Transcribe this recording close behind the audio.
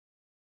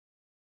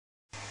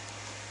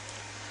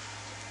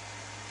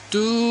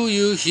Do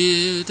you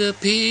hear the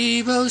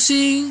people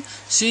sing,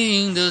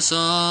 sing the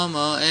song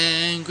of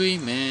angry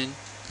men?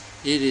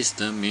 It is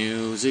the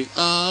music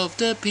of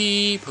the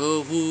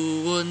people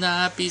who will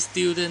not be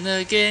student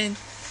again.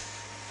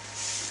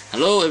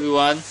 Hello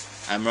everyone,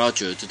 I'm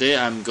Roger. Today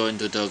I'm going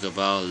to talk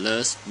about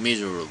Les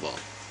Miserables,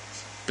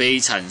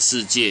 悲惨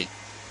世界.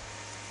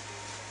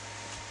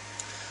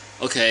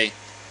 Okay,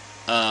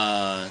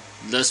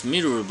 Les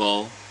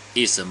Miserables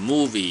is a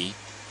movie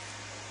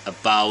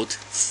about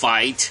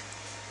fight,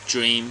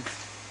 dream,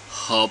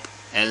 hope,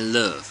 and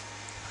love.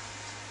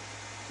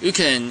 You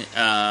can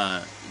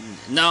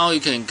now you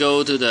can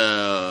go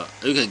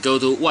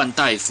to Wan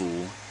Dai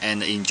Fu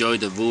and enjoy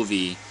the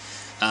movie.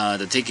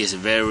 The ticket is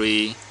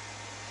very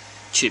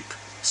cheap,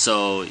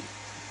 so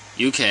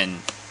you can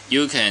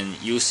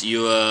use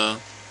your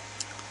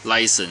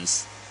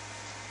license.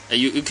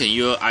 You can use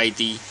your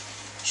ID,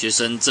 学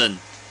生证,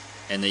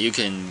 and you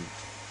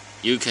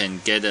can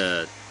get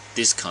a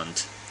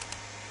discount.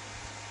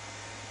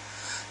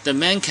 The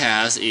main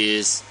cast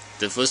is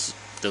the first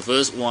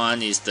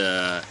one is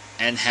the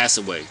Anne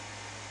Hathaway.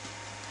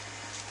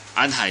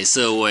 安海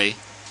瑟薇.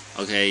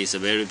 Okay, it's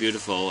very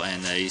beautiful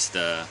and she's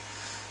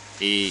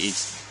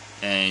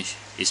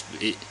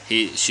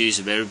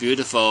very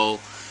beautiful.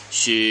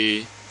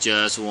 She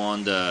just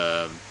won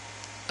the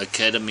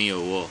Academy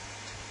Award,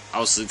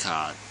 奥斯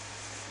卡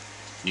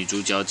女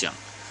主角奖.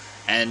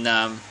 And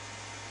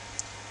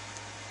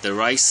the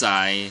right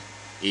side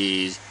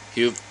is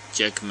Hugh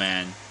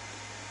Jackman,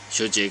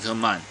 休杰克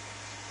曼.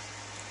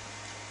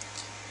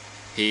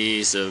 He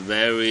is a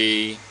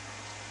very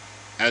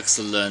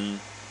excellent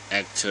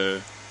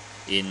actor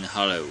in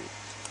Hollywood.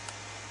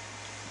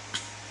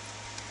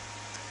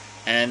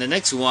 And the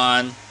next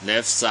one,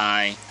 left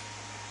side,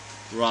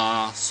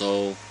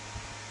 Russell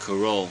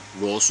Crowe,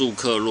 罗素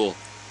克洛.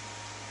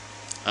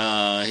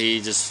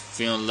 He just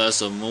filmed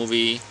lots of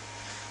movie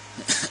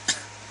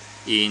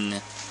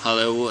in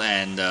Hollywood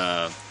and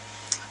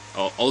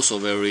also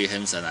very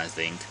handsome, I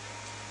think.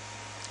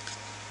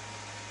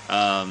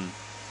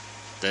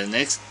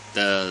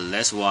 The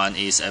last one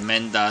is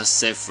Amanda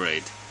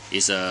Seyfried.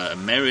 Is an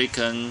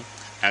American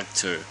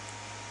actor.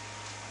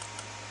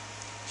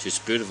 She's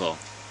beautiful.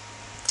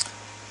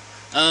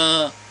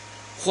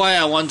 Why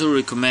I want to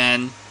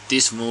recommend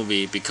this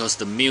movie? Because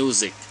the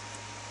music,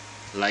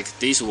 like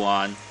this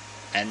one,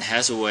 Anne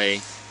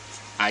Hathaway,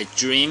 I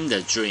Dream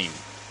the Dream.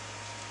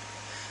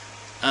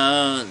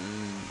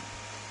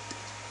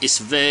 It's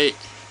very.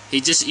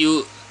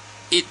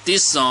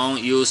 This song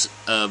use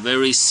a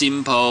very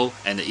simple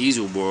and easy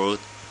word,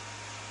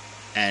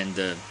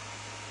 and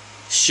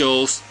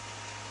shows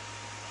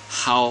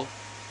how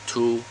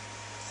to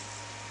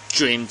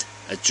dream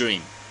a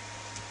dream.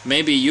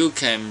 Maybe you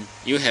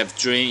have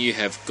dream, you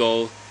have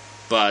goal,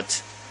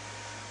 but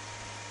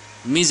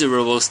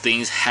miserable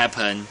things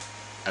happen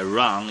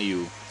around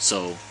you,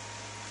 so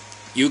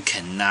you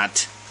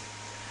cannot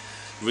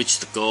reach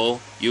the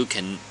goal.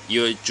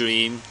 Your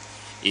dream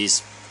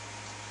is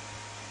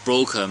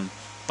broken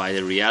by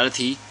the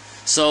reality.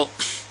 So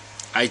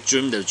I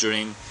Dream the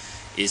Dream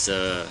is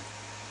a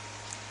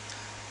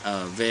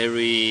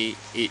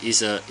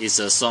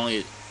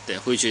song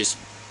which is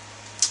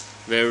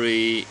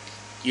very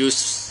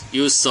use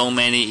so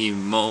many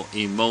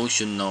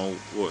emotional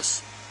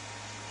words.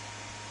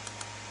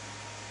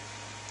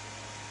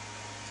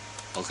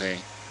 Okay,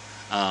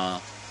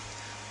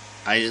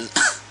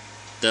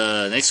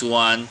 the next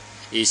one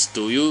is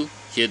Do You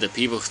Hear the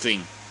People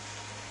Sing?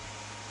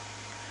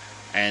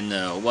 And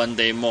One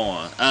Day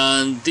More.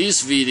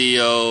 This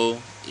video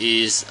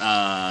is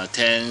at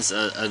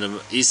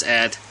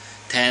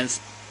 10th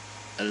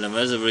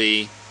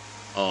anniversary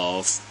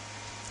of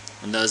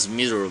Les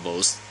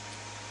Miserables,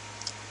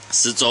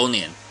 10周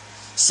年.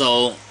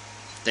 So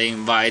they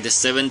invite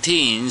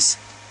 17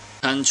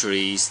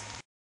 countries